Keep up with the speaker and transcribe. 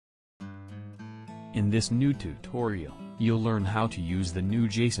In this new tutorial, you'll learn how to use the new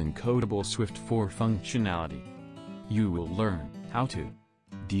JSONEncoder Swift 4 functionality. You will learn how to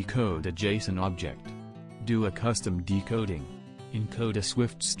decode a JSON object, do a custom decoding, encode a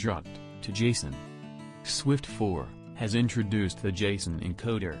Swift struct to JSON. Swift 4 has introduced the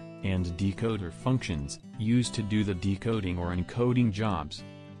JSONEncoder and decoder functions used to do the decoding or encoding jobs.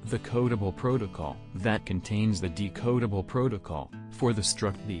 The Codable protocol that contains the decodable protocol for the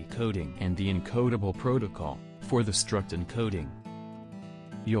struct decoding and the encodable protocol for the struct encoding.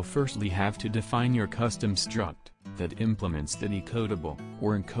 You'll firstly have to define your custom struct that implements the decodable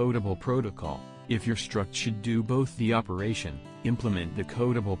or encodable protocol. If your struct should do both the operation, implement the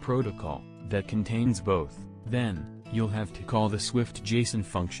Codable protocol that contains both, then you'll have to call the Swift JSON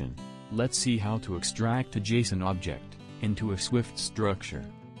function. Let's see how to extract a JSON object into a Swift structure.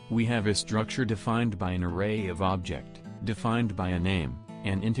 We have a structure defined by an array of object, defined by a name,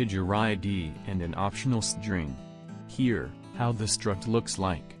 an integer ID and an optional string. Here, how the struct looks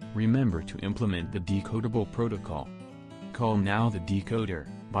like. Remember to implement the decodable protocol. Call now the decoder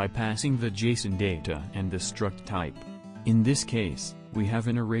by passing the JSON data and the struct type. In this case, we have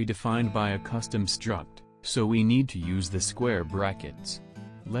an array defined by a custom struct, so we need to use the square brackets.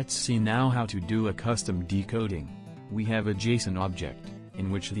 Let's see now how to do a custom decoding. We have a JSON object,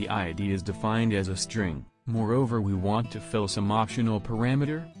 in which the ID is defined as a string. Moreover, we want to fill some optional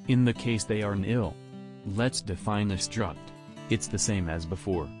parameter, in the case they are nil. Let's define a struct. It's the same as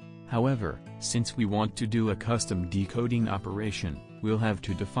before. However, since we want to do a custom decoding operation, we'll have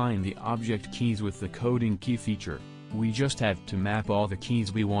to define the object keys with the coding key feature. We just have to map all the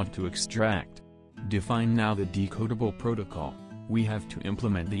keys we want to extract. Define now the decodable protocol. We have to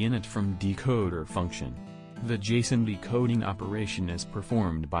implement the init from decoder function. The JSON decoding operation is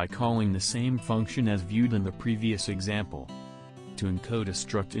performed by calling the same function as viewed in the previous example. To encode a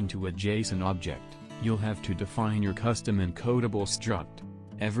struct into a JSON object, you'll have to define your custom encodable struct.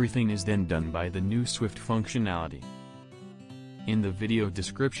 Everything is then done by the new Swift functionality. In the video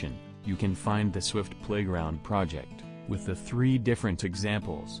description, you can find the Swift Playground project, with the 3 different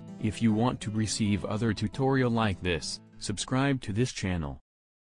examples. If you want to receive other tutorial like this, subscribe to this channel.